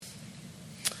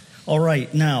All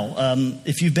right, now,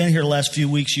 if you've been here the last few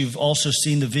weeks, you've also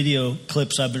seen the video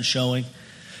clips I've been showing.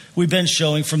 We've been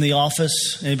showing from The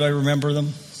Office. Anybody remember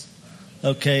them?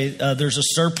 Okay, there's a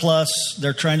surplus.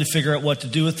 They're trying to figure out what to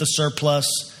do with the surplus,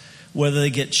 whether they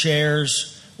get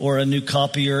chairs or a new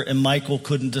copier, and Michael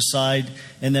couldn't decide.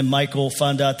 And then Michael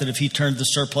found out that if he turned the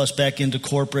surplus back into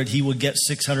corporate, he would get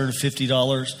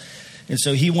 $650. And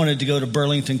so he wanted to go to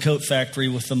Burlington Coat Factory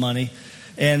with the money.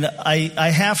 And I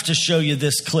have to show you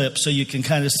this clip so you can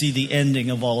kind of see the ending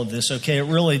of all of this. Okay, it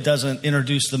really doesn't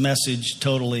introduce the message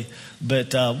totally,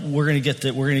 but we're going to get to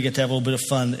have a little bit of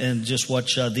fun and just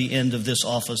watch the end of this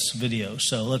Office video.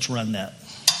 So let's run that.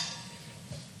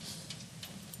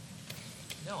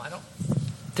 No, I don't.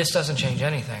 This doesn't change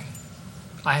anything.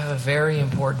 I have a very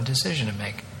important decision to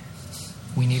make.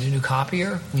 We need a new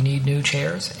copier, we need new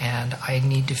chairs, and I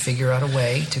need to figure out a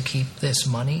way to keep this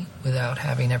money without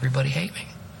having everybody hate me.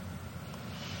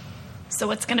 So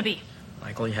what's going to be?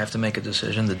 Michael, you have to make a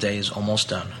decision. The day is almost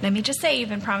done. Let me just say, you've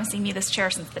been promising me this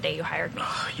chair since the day you hired me.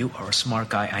 You are a smart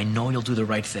guy. I know you'll do the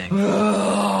right thing. You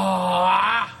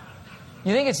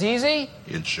think it's easy?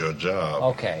 It's your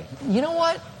job. Okay. You know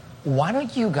what? Why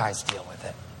don't you guys deal with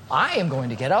it? I am going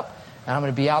to get up, and I'm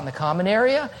going to be out in the common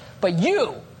area, but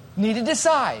you need to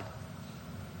decide.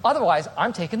 Otherwise,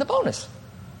 I'm taking the bonus.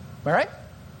 All right?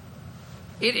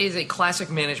 It is a classic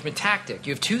management tactic.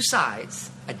 You have two sides,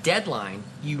 a deadline.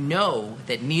 You know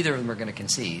that neither of them are going to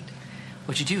concede.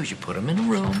 What you do is you put them in a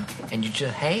room and you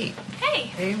just, hey,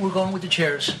 we're going with the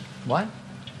chairs. What?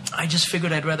 I just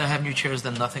figured I'd rather have new chairs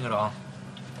than nothing at all.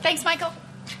 Thanks, Michael.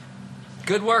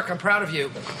 good work. I'm proud of you.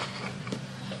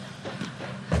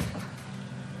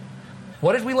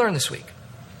 What did we learn this week?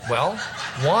 Well,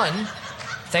 one,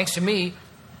 thanks to me,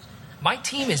 my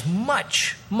team is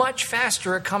much, much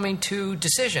faster at coming to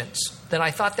decisions than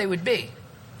I thought they would be.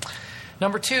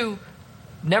 Number two,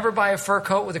 never buy a fur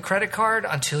coat with a credit card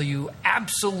until you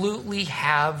absolutely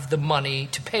have the money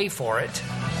to pay for it.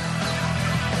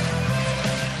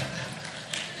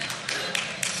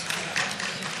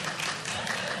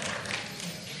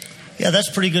 Yeah,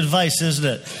 that's pretty good advice, isn't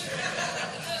it?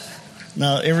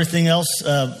 Now, everything else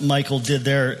Michael did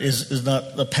there is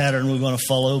not a pattern we want to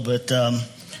follow, but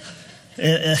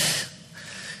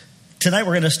tonight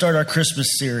we're going to start our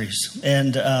Christmas series.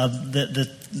 And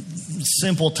the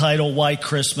simple title, Why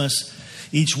Christmas?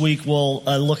 Each week we'll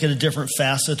look at a different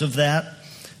facet of that.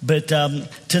 But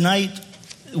tonight,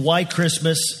 why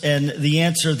Christmas? And the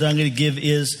answer that I'm going to give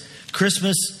is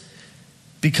Christmas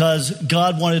because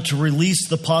God wanted to release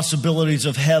the possibilities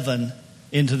of heaven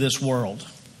into this world.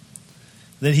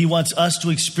 That he wants us to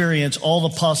experience all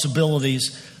the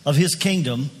possibilities of his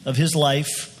kingdom, of his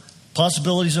life,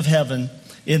 possibilities of heaven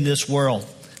in this world.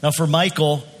 Now for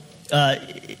Michael,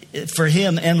 for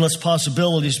him, endless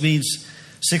possibilities means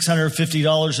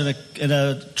 $650 in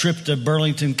a trip to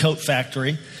Burlington Coat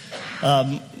Factory.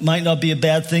 Might not be a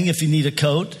bad thing if you need a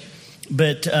coat,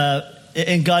 but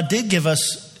and God did give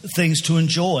us things to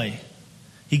enjoy.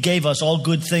 He gave us all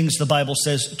good things, the Bible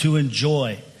says, to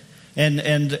enjoy.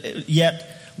 And yet,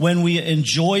 when we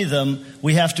enjoy them,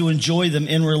 we have to enjoy them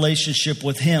in relationship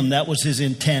with him. That was his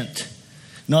intent.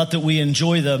 Not that we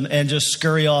enjoy them and just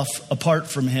scurry off apart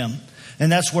from him.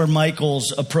 And that's where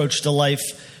Michael's approach to life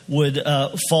would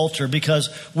falter,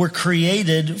 because we're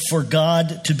created for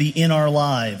God to be in our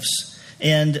lives.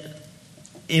 And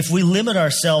if we limit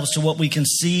ourselves to what we can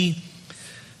see,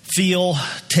 feel,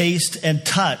 taste, and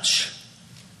touch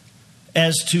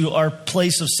as to our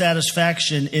place of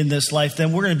satisfaction in this life,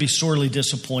 then we're going to be sorely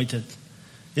disappointed.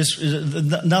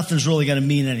 Nothing's really going to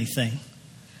mean anything.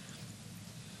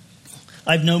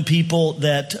 I've known people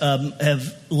that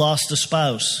have lost a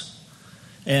spouse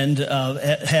and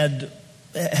had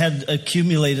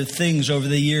accumulated things over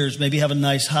the years, maybe have a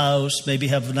nice house, maybe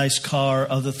have a nice car,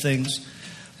 other things.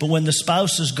 But when the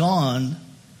spouse is gone,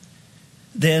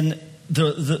 then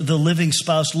the living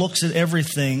spouse looks at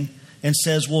everything and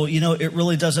says, well, it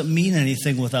really doesn't mean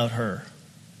anything without her.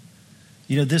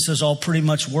 This is all pretty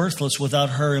much worthless without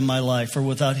her in my life or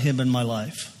without him in my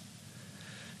life.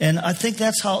 And I think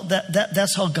that's how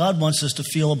God wants us to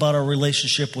feel about our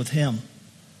relationship with him.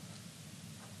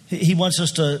 He wants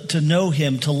us to know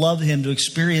him, to love him, to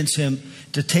experience him,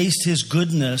 to taste his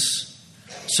goodness,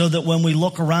 so that when we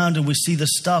look around and we see the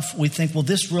stuff, we think, well,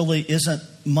 this really isn't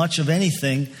much of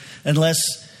anything unless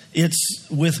it's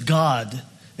with God.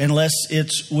 Unless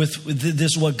it's with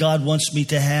this is what God wants me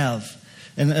to have,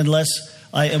 and unless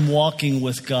I am walking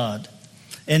with God.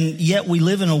 And yet we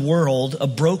live in a world, a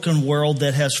broken world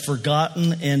that has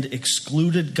forgotten and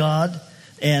excluded God,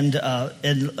 and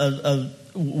a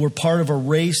we're part of a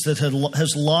race that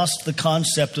has lost the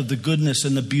concept of the goodness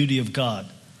and the beauty of God.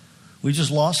 We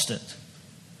just lost it.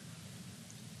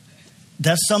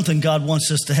 That's something God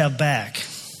wants us to have back.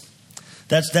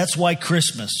 That's why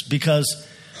Christmas, because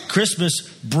Christmas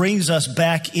brings us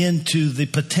back into the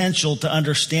potential to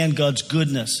understand God's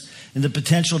goodness and the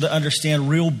potential to understand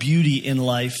real beauty in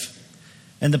life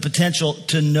and the potential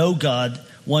to know God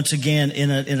once again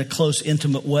in a close,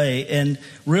 intimate way. And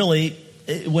really,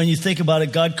 when you think about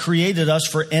it, God created us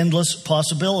for endless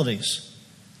possibilities.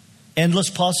 Endless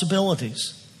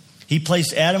possibilities. He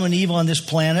placed Adam and Eve on this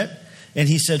planet, and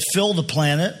he said, fill the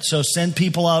planet. So send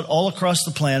people out all across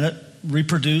the planet,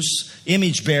 reproduce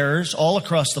image bearers all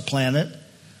across the planet.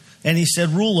 And he said,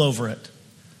 rule over it.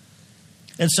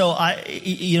 And so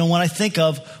when I think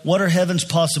of what are heaven's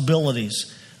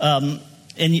possibilities, and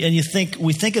we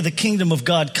think of the kingdom of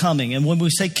God coming. And when we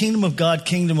say kingdom of God,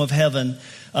 kingdom of heaven,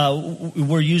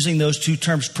 we're using those two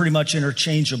terms pretty much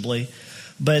interchangeably.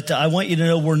 But I want you to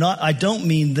know I don't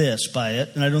mean this by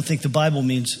it, and I don't think the Bible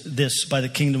means this by the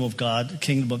kingdom of God,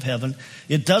 kingdom of heaven.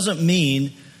 It doesn't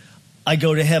mean I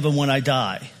go to heaven when I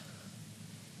die.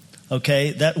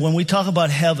 Okay? That when we talk about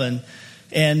heaven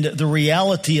and the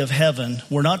reality of heaven,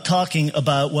 we're not talking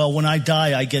about, well, when I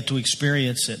die, I get to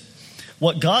experience it.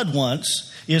 What God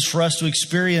wants is for us to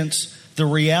experience the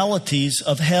realities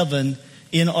of heaven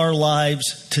in our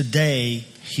lives today,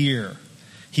 here.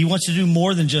 He wants to do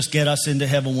more than just get us into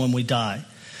heaven when we die.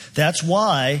 That's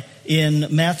why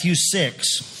in Matthew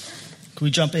 6, can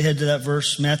we jump ahead to that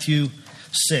verse? Matthew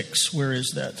 6, where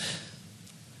is that?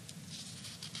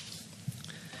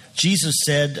 Jesus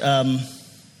said, I'll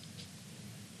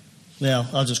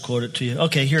just quote it to you.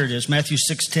 Okay, here it is. Matthew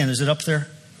 6:10. Is it up there?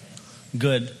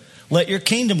 Good. Let your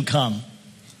kingdom come.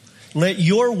 Let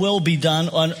your will be done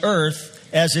on earth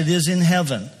as it is in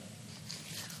heaven.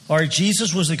 All right,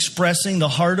 Jesus was expressing the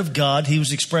heart of God. He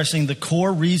was expressing the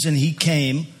core reason he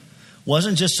came.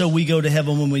 Wasn't just so we go to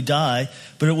heaven when we die,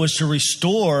 but it was to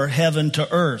restore heaven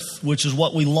to earth, which is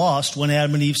what we lost when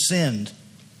Adam and Eve sinned.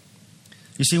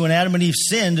 You see, when Adam and Eve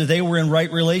sinned, they were in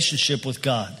right relationship with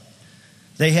God.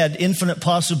 They had infinite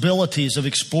possibilities of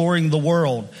exploring the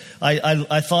world.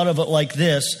 I thought of it like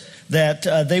this,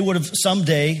 that they would have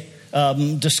someday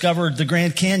discovered the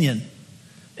Grand Canyon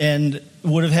and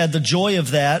would have had the joy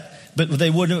of that, but they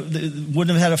wouldn't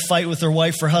have had a fight with their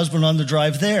wife or husband on the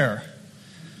drive there.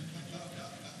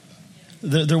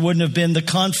 There wouldn't have been the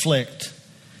conflict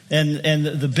and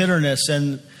the bitterness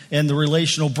and the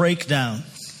relational breakdown.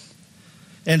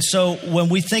 And so when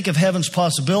we think of heaven's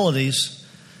possibilities,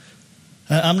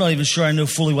 I'm not even sure I know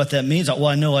fully what that means. Well,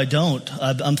 I know I don't.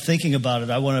 I'm thinking about it.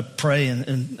 I want to pray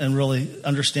and really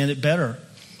understand it better.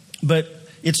 But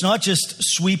it's not just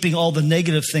sweeping all the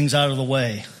negative things out of the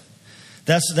way.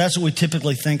 That's what we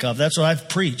typically think of. That's what I've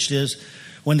preached is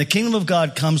when the kingdom of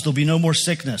God comes, there'll be no more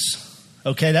sickness.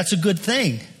 Okay, that's a good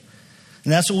thing.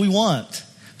 And that's what we want.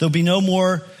 There'll be no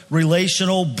more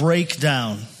relational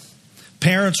breakdown.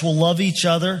 Parents will love each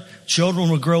other. Children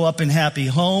will grow up in happy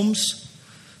homes.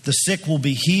 The sick will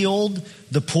be healed.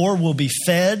 The poor will be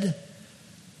fed.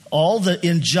 All the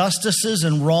injustices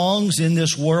and wrongs in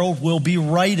this world will be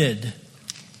righted.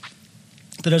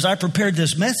 But as I prepared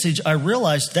this message, I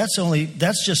realized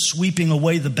that's just sweeping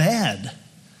away the bad.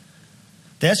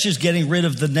 That's just getting rid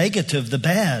of the negative, the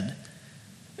bad.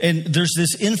 And there's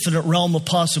this infinite realm of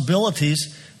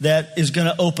possibilities that is going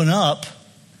to open up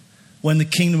when the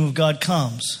kingdom of God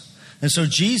comes. And so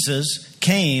Jesus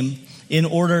came in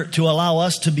order to allow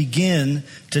us to begin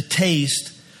to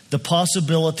taste the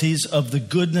possibilities of the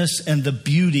goodness and the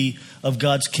beauty of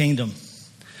God's kingdom.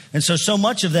 And so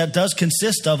much of that does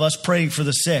consist of us praying for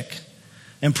the sick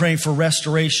and praying for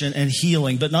restoration and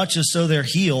healing, but not just so they're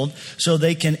healed, so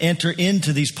they can enter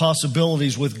into these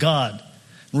possibilities with God,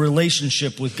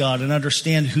 relationship with God, and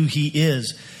understand who He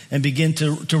is, and begin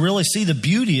to really see the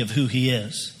beauty of who He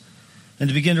is, and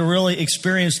to begin to really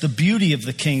experience the beauty of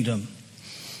the kingdom.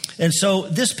 And so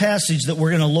this passage that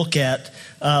we're going to look at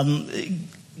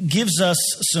gives us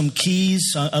some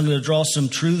keys. I'm going to draw some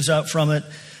truths out from it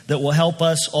that will help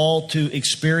us all to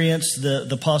experience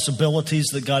the possibilities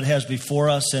that God has before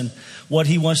us and what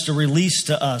He wants to release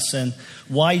to us and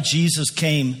why Jesus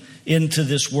came into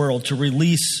this world to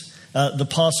release the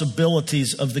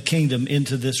possibilities of the kingdom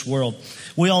into this world.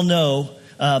 We all know,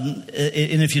 and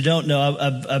if you don't know,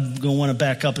 I'm going to want to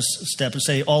back up a step and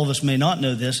say all of us may not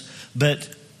know this, but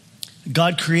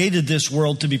God created this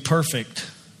world to be perfect.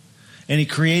 And He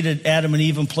created Adam and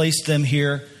Eve and placed them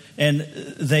here. And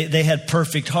they had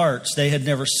perfect hearts. They had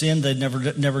never sinned. They'd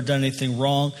never done anything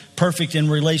wrong. Perfect in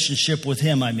relationship with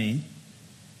Him, I mean.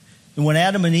 And when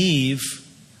Adam and Eve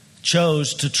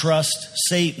chose to trust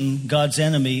Satan, God's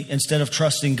enemy, instead of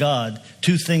trusting God,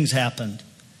 two things happened.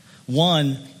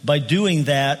 One, by doing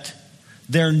that,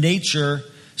 their nature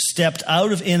stepped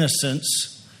out of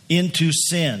innocence into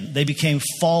sin. They became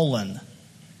fallen.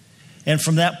 And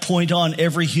from that point on,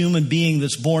 every human being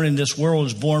that's born in this world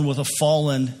is born with a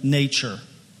fallen nature.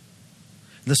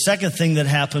 The second thing that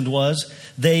happened was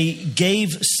they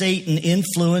gave Satan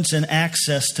influence and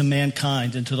access to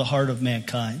mankind and to the heart of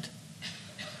mankind.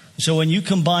 So when you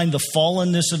combine the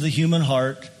fallenness of the human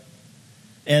heart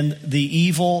and the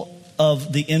evil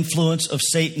of the influence of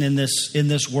Satan in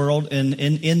this world and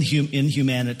in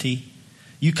humanity,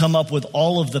 you come up with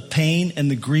all of the pain and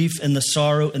the grief and the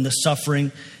sorrow and the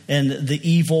suffering and the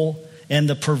evil and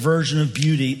the perversion of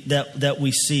beauty that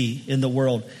we see in the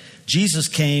world. Jesus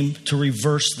came to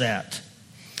reverse that.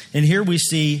 And here we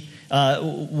see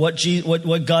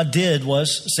what God did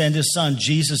was send his son,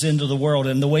 Jesus, into the world.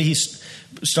 And the way he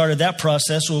started that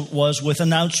process was with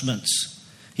announcements.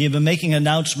 He had been making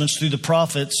announcements through the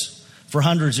prophets for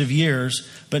hundreds of years,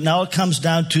 but now it comes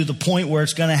down to the point where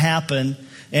it's going to happen,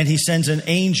 and he sends an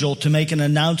angel to make an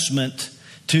announcement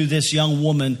to this young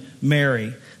woman,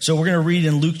 Mary. So we're going to read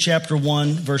in Luke chapter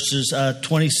 1, verses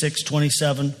 26,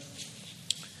 27.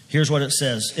 Here's what it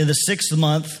says. In the 6th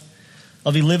month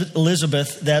of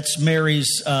Elizabeth, that's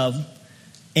Mary's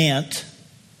aunt,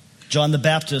 John the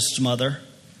Baptist's mother.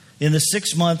 In the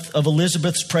 6th month of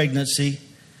Elizabeth's pregnancy,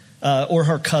 or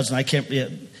her cousin,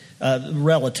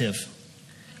 relative.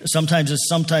 Sometimes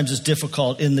it's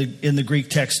difficult in the Greek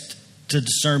text to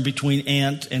discern between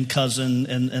aunt and cousin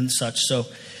and such. So,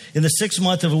 in the 6th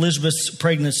month of Elizabeth's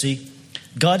pregnancy,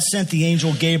 God sent the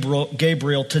angel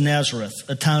Gabriel to Nazareth,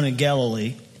 a town in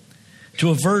Galilee, to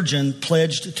a virgin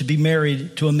pledged to be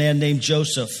married to a man named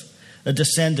Joseph, a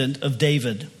descendant of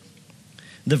David.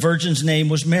 The virgin's name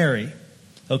was Mary.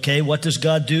 Okay, what does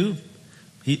God do?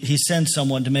 He sends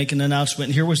someone to make an announcement.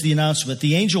 And here was the announcement.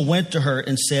 The angel went to her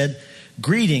and said,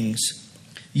 "Greetings,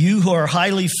 you who are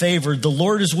highly favored. The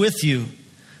Lord is with you."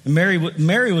 And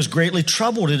Mary was greatly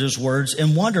troubled at his words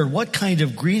and wondered what kind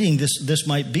of greeting this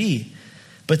might be.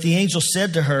 But the angel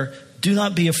said to her, "Do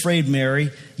not be afraid,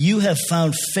 Mary. You have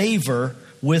found favor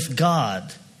with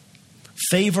God."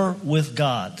 Favor with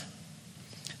God.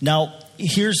 Now,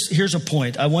 here's a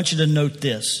point. I want you to note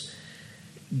this.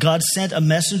 God sent a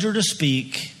messenger to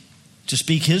speak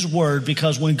his word,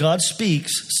 because when God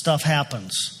speaks, stuff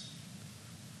happens.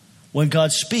 When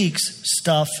God speaks,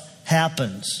 stuff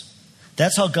happens.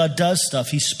 That's how God does stuff.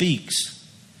 He speaks.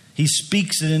 He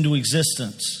speaks it into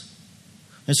existence.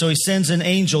 And so he sends an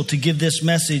angel to give this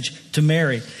message to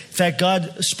Mary. In fact,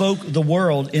 God spoke the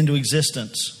world into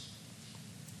existence.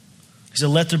 He said,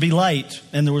 "Let there be light,"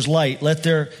 and there was light. "Let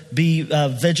there be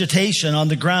vegetation on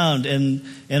the ground,"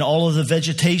 and all of the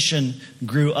vegetation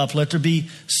grew up. "Let there be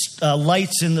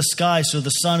lights in the sky," so the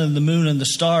sun and the moon and the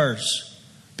stars,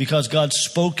 because God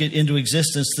spoke it into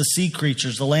existence. The sea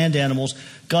creatures, the land animals,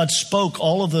 God spoke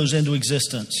all of those into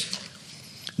existence.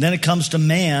 And then it comes to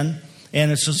man,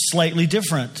 and it's slightly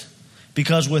different,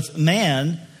 because with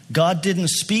man, God didn't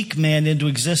speak man into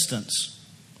existence.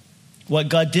 What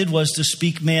God did was to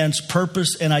speak man's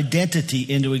purpose and identity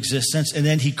into existence, and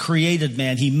then he created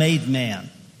man. He made man.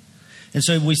 And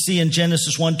so we see in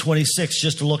Genesis 1:26,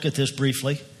 just to look at this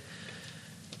briefly,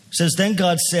 it says, "Then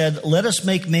God said, 'Let us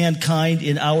make mankind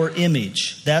in our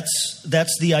image.'"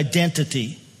 That's the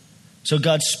identity. So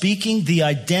God's speaking the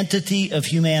identity of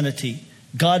humanity,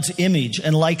 God's image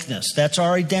and likeness. That's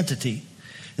our identity.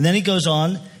 And then he goes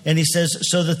on and he says,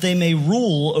 "So that they may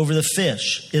rule over the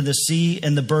fish in the sea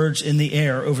and the birds in the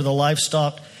air, over the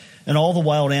livestock and all the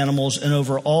wild animals, and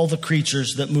over all the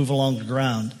creatures that move along the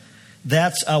ground."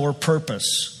 That's our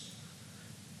purpose.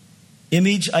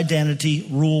 Image, identity,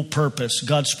 rule, purpose.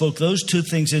 God spoke those two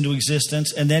things into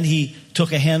existence, and then he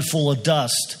took a handful of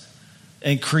dust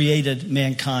and created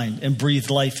mankind and breathed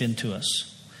life into us.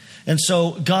 And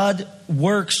so God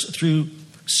works through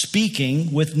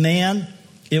speaking. With man,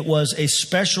 it was a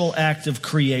special act of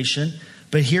creation,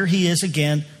 but here he is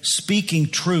again speaking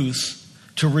truth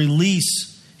to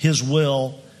release his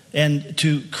will and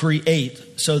to create,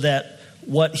 so that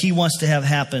what he wants to have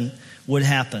happen would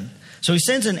happen. So he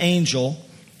sends an angel,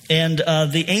 and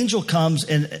the angel comes,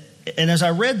 and as I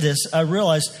read this, I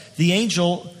realized the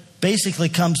angel basically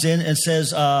comes in and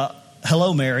says,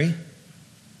 "Hello, Mary."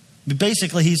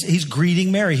 Basically, he's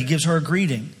greeting Mary. He gives her a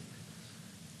greeting,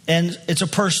 and it's a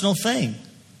personal thing.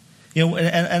 You know,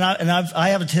 and I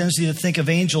have a tendency to think of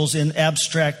angels in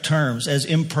abstract terms, as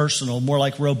impersonal, more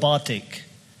like robotic.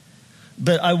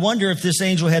 But I wonder if this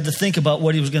angel had to think about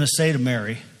what he was going to say to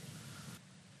Mary.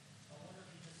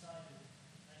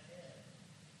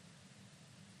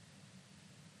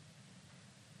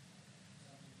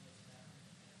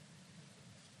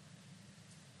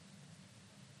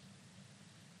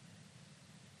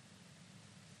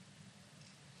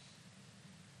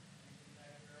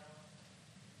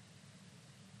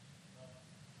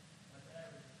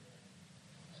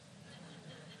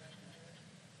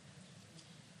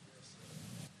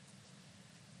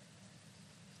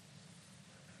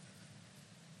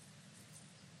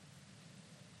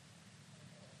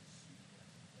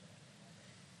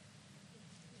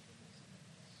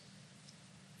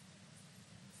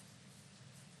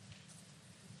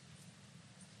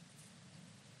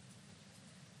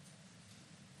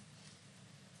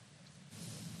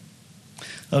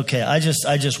 Okay, I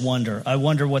just wonder. I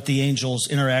wonder what the angel's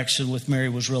interaction with Mary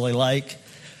was really like.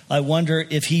 I wonder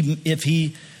if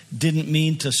he didn't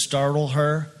mean to startle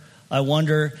her. I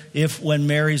wonder if when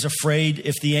Mary's afraid,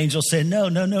 if the angel said, "No,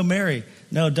 Mary,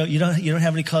 no, you don't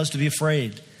have any cause to be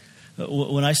afraid."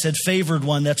 When I said favored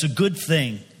one, that's a good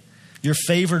thing. You're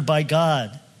favored by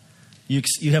God.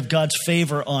 You have God's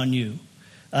favor on you.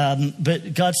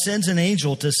 But God sends an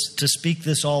angel to speak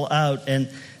this all out. And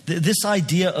this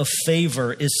idea of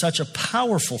favor is such a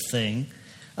powerful thing.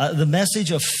 The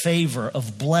message of favor,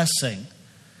 of blessing,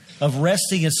 of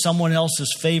resting in someone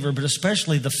else's favor, but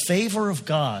especially the favor of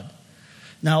God.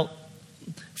 Now,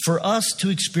 for us to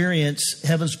experience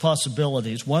heaven's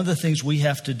possibilities, one of the things we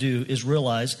have to do is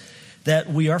realize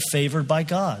that we are favored by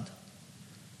God.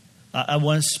 I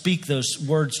want to speak those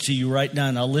words to you right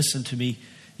now. Now listen to me.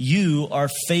 You are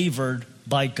favored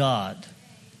by God.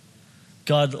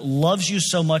 God loves you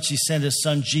so much, He sent His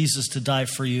Son Jesus to die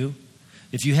for you.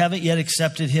 If you haven't yet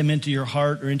accepted Him into your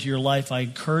heart or into your life, I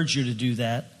encourage you to do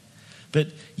that. But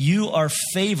you are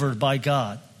favored by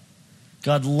God.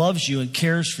 God loves you and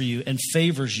cares for you and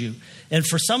favors you. And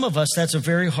for some of us, that's a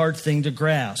very hard thing to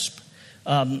grasp.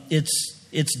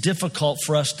 It's difficult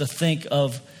for us to think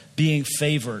of being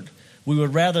favored. We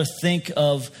would rather think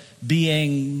of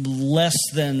being less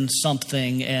than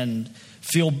something and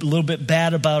feel a little bit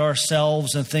bad about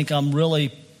ourselves and think I'm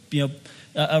really,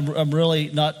 I'm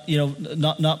really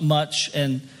not much,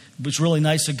 and it's really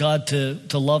nice of God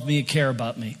to love me and care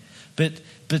about me. But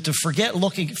to forget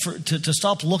to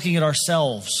stop looking at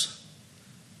ourselves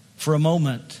for a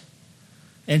moment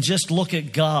and just look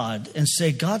at God and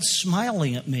say, God's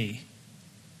smiling at me.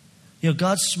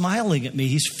 God's smiling at me.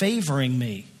 He's favoring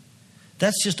me.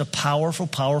 That's just a powerful,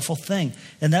 powerful thing.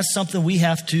 And that's something we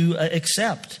have to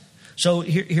accept. So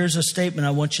here's a statement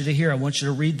I want you to hear. I want you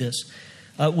to read this.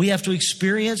 We have to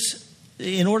experience,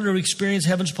 in order to experience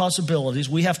heaven's possibilities,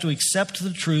 we have to accept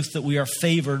the truth that we are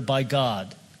favored by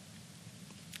God.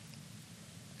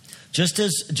 Just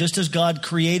as God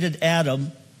created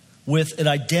Adam with an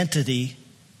identity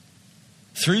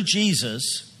through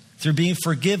Jesus, through being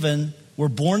forgiven, we're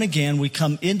born again, we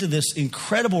come into this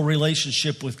incredible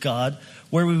relationship with God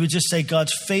where we would just say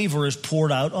God's favor is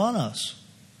poured out on us.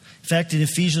 In fact, in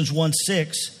Ephesians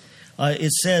 1:6,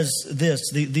 it says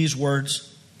these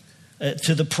words,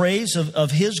 to the praise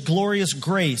of His glorious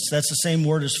grace. That's the same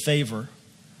word as favor.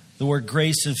 The word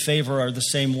grace and favor are the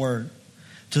same word.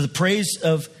 To the praise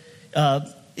of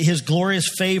His glorious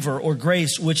favor or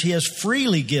grace, which He has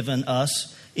freely given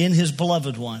us in His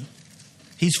beloved one.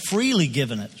 He's freely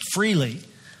given it, freely.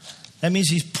 That means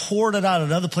He's poured it out.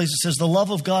 Another place it says the love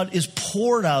of God is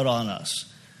poured out on us.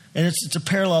 And it's a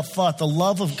parallel thought. The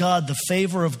love of God, the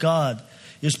favor of God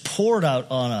is poured out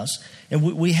on us. And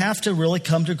we have to really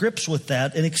come to grips with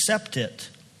that and accept it.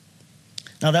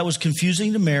 Now, that was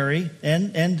confusing to Mary,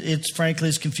 and it's frankly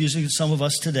is confusing to some of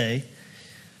us today.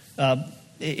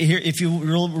 Here, if you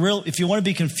want to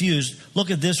be confused,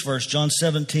 look at this verse, John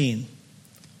 17.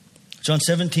 John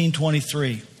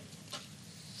 17:23.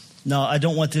 Now, I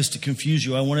don't want this to confuse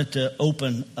you. I want it to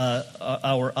open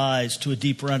our eyes to a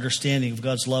deeper understanding of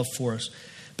God's love for us.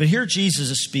 But here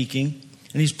Jesus is speaking,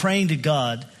 and He's praying to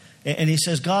God, and He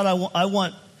says, God, I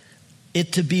want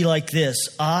it to be like this.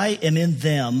 I am in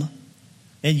them,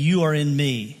 and you are in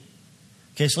me.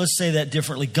 Okay, so let's say that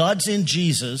differently. God's in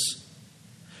Jesus,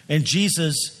 and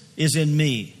Jesus is in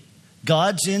me.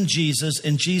 God's in Jesus,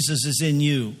 and Jesus is in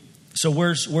you. So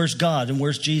where's God and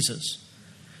where's Jesus?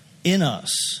 In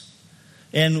us.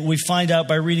 And we find out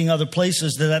by reading other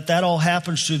places that all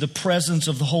happens through the presence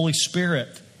of the Holy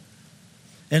Spirit.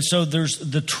 And so there's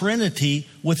the Trinity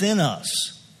within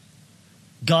us.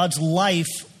 God's life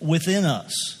within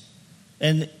us.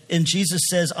 And Jesus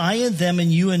says, I in them and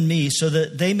you in me, so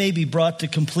that they may be brought to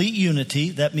complete unity.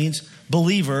 That means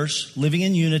believers living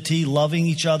in unity, loving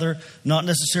each other, not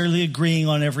necessarily agreeing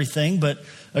on everything, but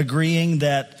agreeing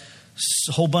that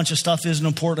a whole bunch of stuff isn't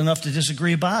important enough to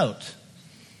disagree about.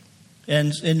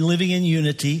 And living in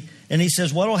unity. And He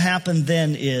says, what will happen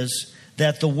then is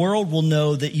that the world will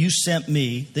know that you sent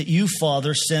me, that you,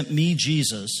 Father, sent me,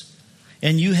 Jesus,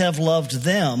 and you have loved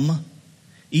them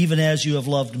even as you have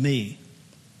loved me.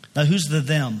 Now, who's the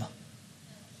them?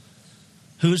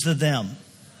 Who's the them?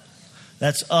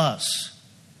 That's us.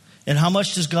 And how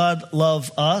much does God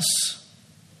love us?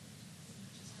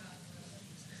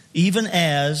 Even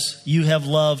as you have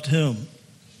loved whom?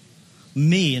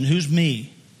 Me. And who's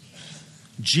me?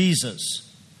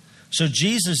 Jesus. So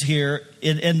Jesus here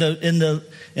in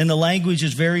the language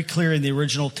is very clear in the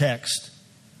original text.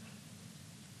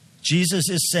 Jesus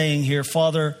is saying here,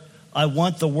 Father, I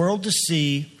want the world to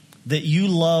see that you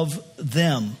love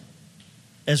them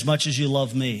as much as you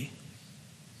love me.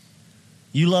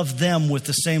 You love them with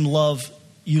the same love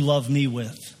you love me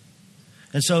with.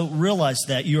 And so realize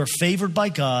that you are favored by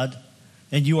God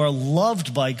and you are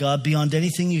loved by God beyond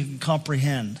anything you can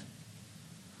comprehend.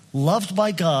 Loved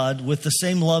by God with the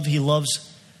same love he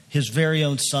loves his very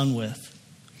own son with.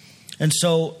 And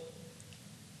so,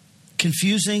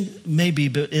 confusing maybe,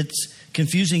 but it's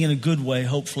confusing in a good way,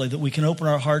 hopefully, that we can open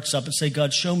our hearts up and say,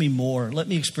 God, show me more. Let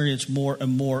me experience more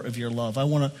and more of your love. I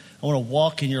want to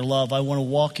walk in your love. I want to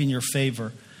walk in your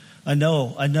favor. I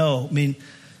know. I mean,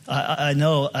 I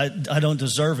know I don't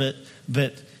deserve it,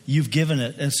 but you've given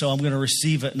it. And so I'm going to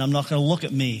receive it, and I'm not going to look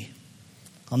at me.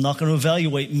 I'm not going to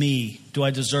evaluate me. Do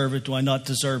I deserve it? Do I not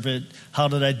deserve it? How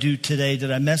did I do today?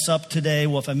 Did I mess up today?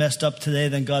 Well, if I messed up today,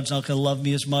 then God's not going to love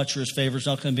me as much, or his favor's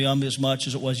not going to be on me as much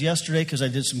as it was yesterday because I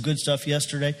did some good stuff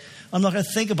yesterday. I'm not going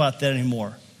to think about that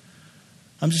anymore.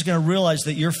 I'm just going to realize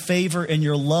that your favor and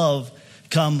your love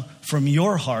come from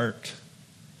your heart,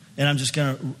 and I'm just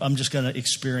going to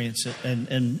experience it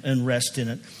and rest in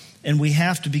it. And we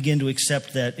have to begin to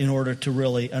accept that in order to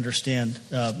really understand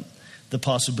the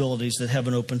possibilities that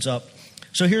heaven opens up.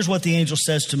 So here's what the angel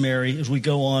says to Mary as we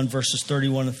go on, verses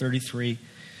 31 and 33.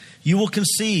 You will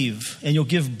conceive and you'll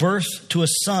give birth to a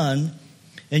son,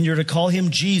 and you're to call him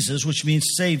Jesus, which means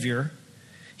Savior.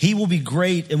 He will be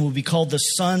great and will be called the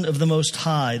Son of the Most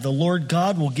High. The Lord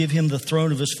God will give him the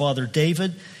throne of his father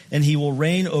David, and he will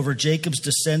reign over Jacob's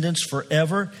descendants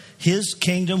forever. His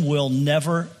kingdom will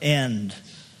never end.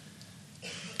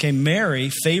 Okay, Mary,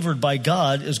 favored by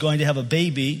God, is going to have a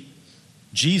baby,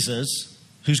 Jesus,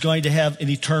 who's going to have an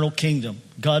eternal kingdom.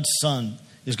 God's Son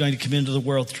is going to come into the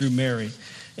world through Mary.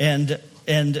 And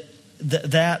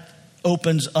that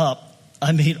opens up,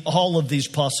 all of these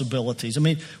possibilities.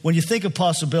 When you think of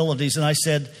possibilities, and I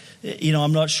said,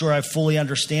 I'm not sure I fully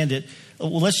understand it.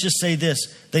 Well, let's just say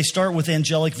this. They start with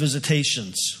angelic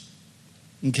visitations.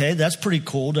 Okay, that's pretty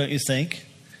cool, don't you think?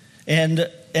 And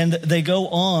they go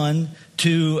on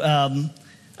to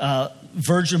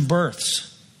virgin births.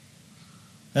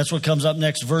 That's what comes up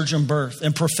next, virgin birth,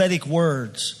 and prophetic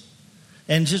words.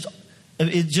 And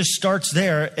it just starts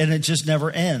there, and it just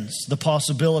never ends. The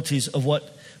possibilities of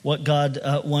what God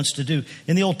wants to do.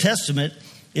 In the Old Testament,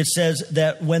 it says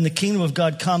that when the kingdom of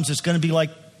God comes, it's going to be like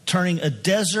turning a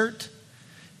desert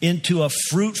into a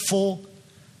fruitful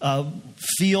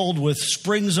field with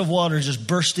springs of water just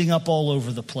bursting up all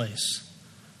over the place.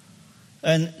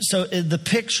 And so the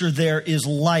picture there is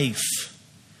life.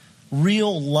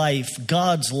 Real life,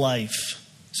 God's life,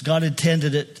 as God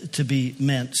intended it to be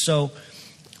meant. So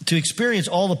to experience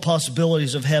all the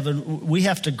possibilities of heaven, we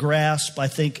have to grasp, I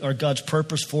think, God's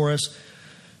purpose for us.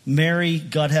 Mary,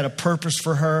 God had a purpose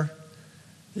for her.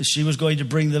 She was going to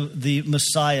bring the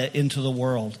Messiah into the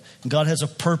world. And God has a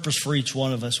purpose for each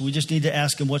one of us. We just need to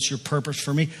ask him, what's your purpose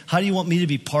for me? How do you want me to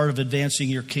be part of advancing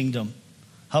your kingdom?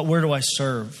 Where do I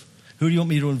serve? Who do you want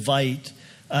me to invite?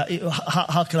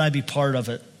 How can I be part of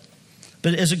it?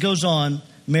 But as it goes on,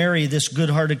 Mary, this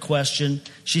good-hearted question,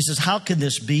 she says, how can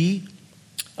this be?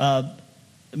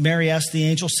 Mary asked the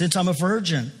angel, since I'm a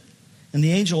virgin. And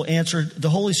the angel answered, the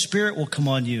Holy Spirit will come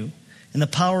on you, and the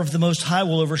power of the Most High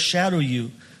will overshadow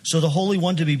you. So the Holy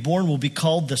One to be born will be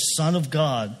called the Son of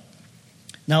God.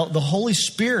 Now, the Holy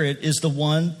Spirit is the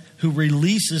one who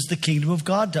releases the kingdom of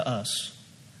God to us.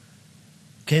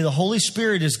 Okay, the Holy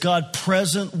Spirit is God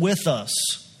present with us.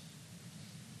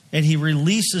 And he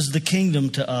releases the kingdom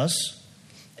to us.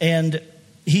 And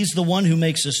he's the one who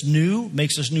makes us new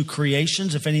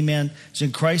creations. If any man is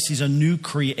in Christ, he's a new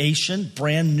creation,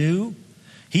 brand new.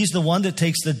 He's the one that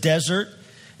takes the desert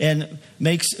and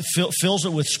fills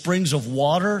it with springs of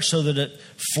water so that it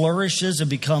flourishes and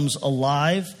becomes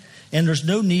alive. And there's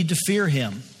no need to fear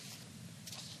him.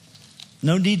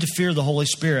 No need to fear the Holy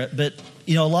Spirit. But,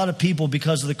 a lot of people,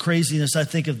 because of the craziness, I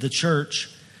think, of the church,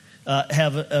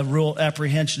 have a real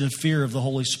apprehension and fear of the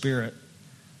Holy Spirit.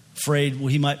 Afraid,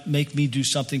 he might make me do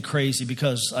something crazy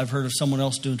because I've heard of someone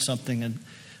else doing something.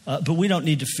 But we don't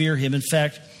need to fear him. In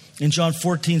fact, in John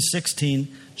 14:16,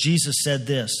 Jesus said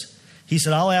this. He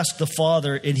said, I'll ask the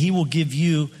Father, and he will give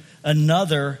you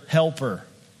another helper.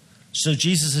 So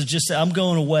Jesus has just said, I'm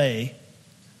going away,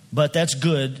 but that's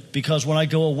good because when I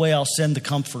go away, I'll send the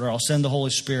Comforter. I'll send the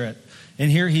Holy Spirit. And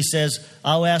here he says,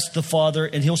 I'll ask the Father,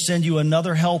 and he'll send you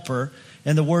another helper.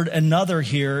 And the word another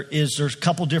here there's a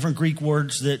couple different Greek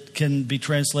words that can be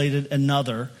translated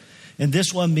another. And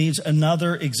this one means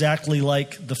another exactly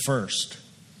like the first.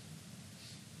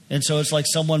 And so it's like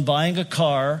someone buying a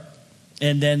car,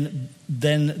 and then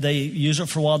they use it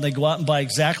for a while, and they go out and buy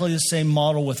exactly the same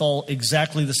model with all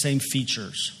exactly the same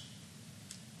features.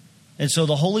 And so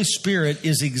the Holy Spirit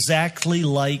is exactly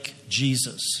like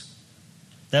Jesus.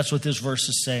 That's what this verse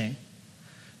is saying.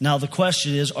 Now the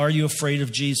question is, are you afraid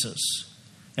of Jesus?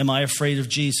 Am I afraid of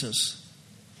Jesus?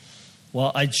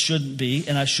 Well, I shouldn't be,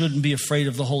 and I shouldn't be afraid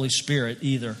of the Holy Spirit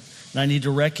either. And I need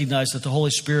to recognize that the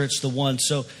Holy Spirit's the one.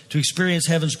 So to experience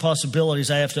heaven's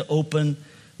possibilities, I have to open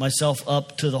myself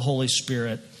up to the Holy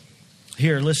Spirit.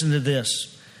 Here, listen to this.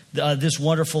 This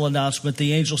wonderful announcement.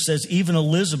 The angel says, even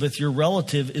Elizabeth, your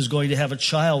relative, is going to have a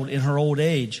child in her old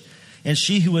age. And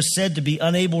she who was said to be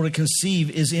unable to conceive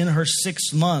is in her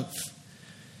 6th month.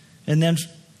 And then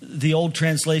the old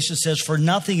translation says, for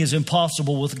nothing is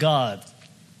impossible with God.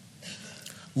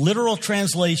 Literal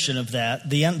translation of that,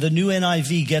 the new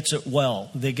NIV gets it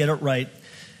well. They get it right.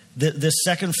 The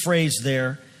second phrase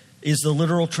there is the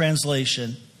literal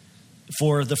translation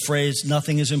for the phrase,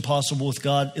 nothing is impossible with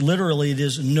God. Literally, it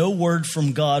is, no word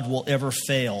from God will ever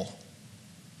fail.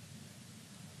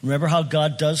 Remember how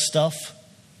God does stuff?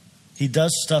 He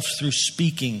does stuff through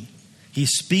speaking. He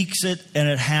speaks it and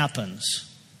it happens.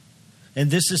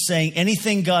 And this is saying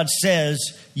anything God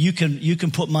says, you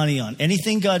can put money on.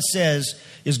 Anything God says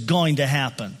is going to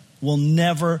happen. Will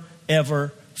never,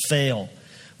 ever fail.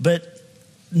 But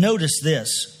notice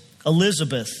this.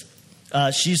 Elizabeth,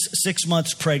 she's 6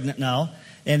 months pregnant now.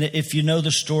 And if you know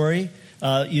the story,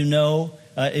 you know.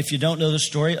 If you don't know the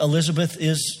story, Elizabeth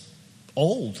is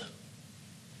old.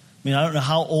 I mean, I don't know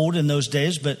how old in those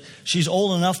days, but she's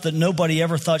old enough that nobody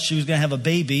ever thought she was going to have a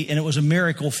baby. And it was a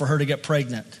miracle for her to get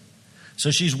pregnant. So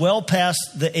she's well past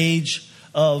the age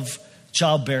of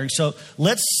childbearing. So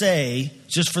let's say,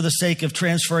 just for the sake of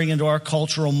transferring into our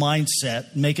cultural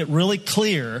mindset, make it really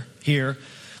clear here,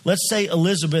 let's say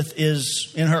Elizabeth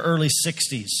is in her early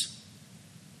 60s.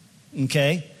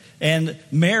 Okay? And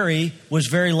Mary was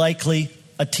very likely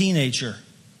a teenager.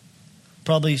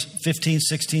 Probably 15,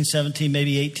 16, 17,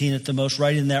 maybe 18 at the most,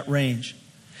 right in that range.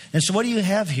 And so what do you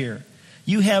have here?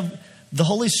 You have the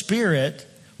Holy Spirit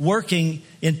working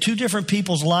in two different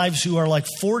people's lives who are like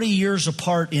 40 years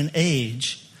apart in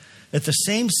age at the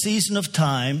same season of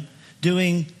time,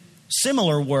 doing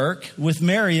similar work. With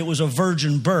Mary, it was a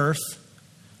virgin birth.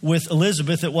 With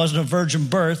Elizabeth, it wasn't a virgin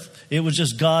birth. It was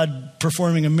just God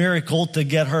performing a miracle to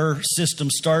get her system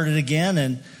started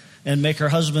again and make her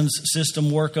husband's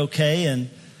system work okay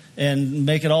and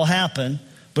make it all happen.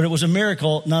 But it was a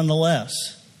miracle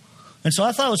nonetheless. And so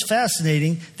I thought it was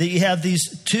fascinating that you have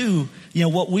these two,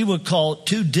 what we would call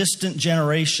two distant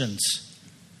generations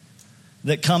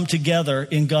that come together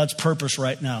in God's purpose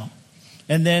right now.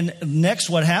 And then next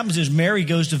what happens is Mary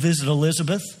goes to visit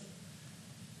Elizabeth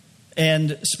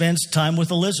and spends time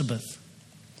with Elizabeth.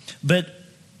 But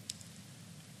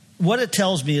what it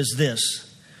tells me is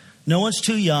this. No one's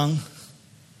too young.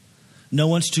 No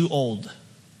one's too old.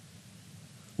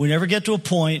 We never get to a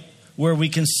point where we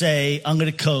can say, I'm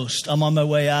going to coast. I'm on my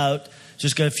way out.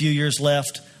 Just got a few years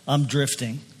left. I'm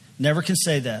drifting. Never can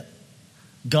say that.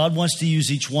 God wants to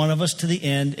use each one of us to the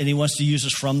end, and He wants to use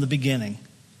us from the beginning.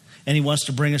 And He wants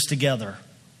to bring us together.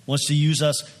 Wants to use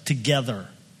us together.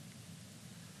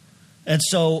 And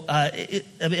so I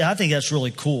think that's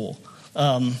really cool.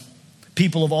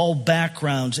 People of all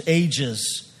backgrounds,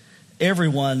 ages,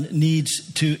 everyone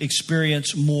needs to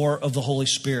experience more of the Holy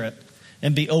Spirit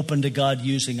and be open to God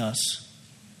using us.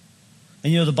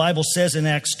 And the Bible says in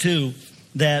Acts 2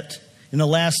 that in the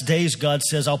last days, God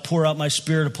says, I'll pour out my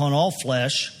Spirit upon all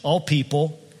flesh, all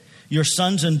people. Your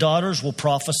sons and daughters will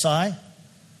prophesy.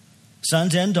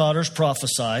 Sons and daughters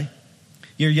prophesy.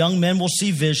 Your young men will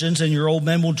see visions, and your old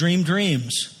men will dream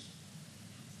dreams.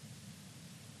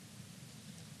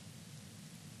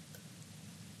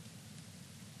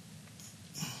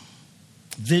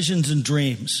 Visions and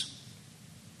dreams.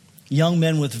 Young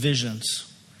men with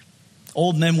visions.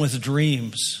 Old men with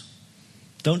dreams.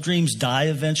 Don't dreams die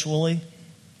eventually?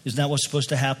 Isn't that what's supposed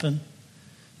to happen?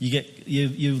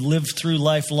 You live through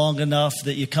life long enough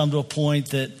that you come to a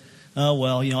point that,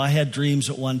 I had dreams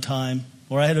at one time,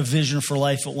 or I had a vision for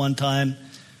life at one time,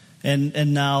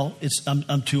 and now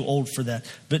I'm too old for that.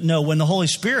 But no, when the Holy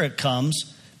Spirit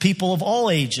comes, people of all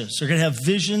ages are going to have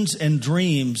visions and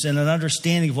dreams and an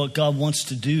understanding of what God wants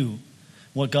to do,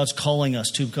 what God's calling us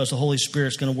to, because the Holy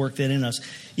Spirit's going to work that in us.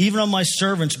 Even on my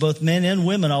servants, both men and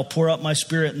women, I'll pour out my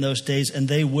Spirit in those days, and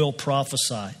they will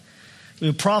prophesy.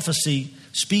 Prophecy,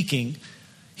 speaking,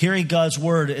 hearing God's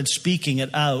word and speaking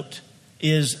it out,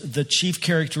 is the chief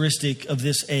characteristic of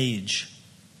this age,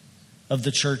 of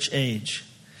the church age.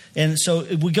 And so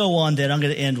we go on then. I'm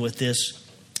going to end with this.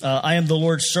 I am the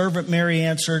Lord's servant, Mary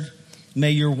answered.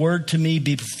 May your word to me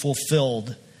be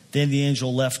fulfilled. Then the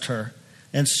angel left her.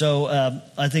 And so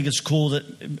I think it's cool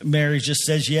that Mary just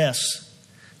says yes.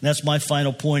 And that's my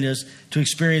final point, is to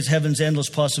experience heaven's endless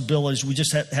possibilities, we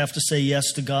just have to say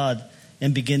yes to God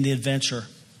and begin the adventure.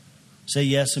 Say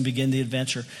yes and begin the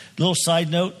adventure. Little side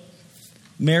note,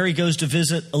 Mary goes to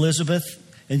visit Elizabeth,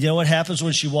 and you know what happens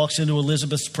when she walks into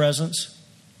Elizabeth's presence?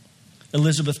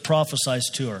 Elizabeth prophesies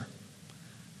to her.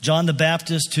 John the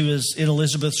Baptist, who is in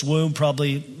Elizabeth's womb,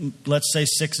 probably, let's say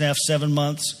 6.5, 7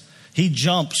 months, he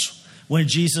jumps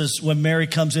when Mary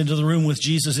comes into the room with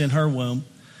Jesus in her womb.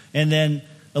 And then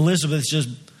Elizabeth just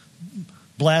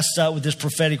blasts out with this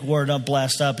prophetic word, not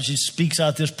blast out, but she speaks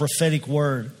out this prophetic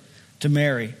word to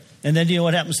Mary. And then do you know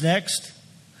what happens next?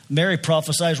 Mary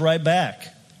prophesies right back.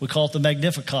 We call it the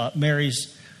Magnificat,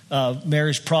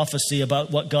 Mary's prophecy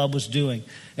about what God was doing.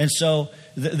 And so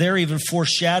they're even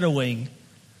foreshadowing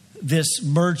this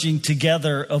merging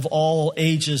together of all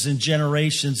ages and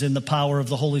generations in the power of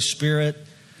the Holy Spirit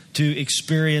to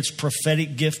experience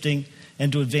prophetic gifting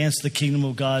and to advance the kingdom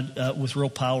of God with real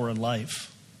power and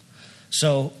life.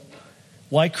 So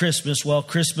why Christmas? Well,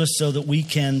 Christmas so that we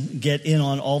can get in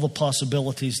on all the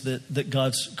possibilities that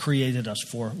God's created us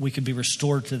for. We can be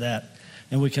restored to that,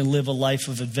 and we can live a life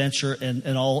of adventure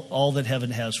and all that heaven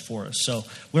has for us. So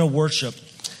we're going to worship,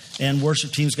 and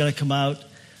worship team's going to come out.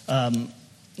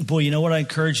 Boy, you know what I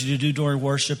encourage you to do during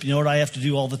worship? You know what I have to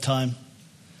do all the time?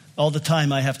 All the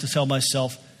time I have to tell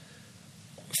myself,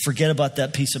 forget about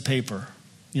that piece of paper.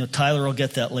 You know, Tyler will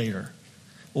get that later.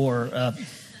 Or,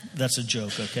 that's a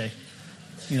joke, okay?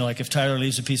 You know, like if Tyler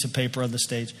leaves a piece of paper on the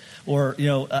stage. Or, you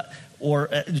know, or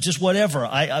just whatever.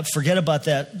 I forget about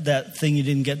that thing you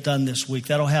didn't get done this week.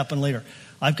 That'll happen later.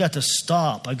 I've got to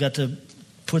stop. I've got to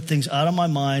put things out of my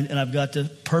mind, and I've got to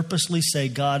purposely say,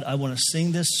 God, I want to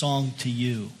sing this song to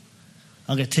you.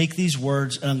 I'm going to take these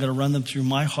words, and I'm going to run them through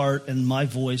my heart and my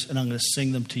voice, and I'm going to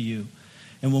sing them to you.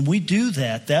 And when we do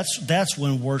that, that's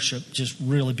when worship just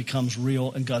really becomes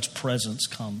real and God's presence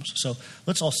comes. So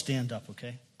let's all stand up,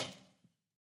 okay?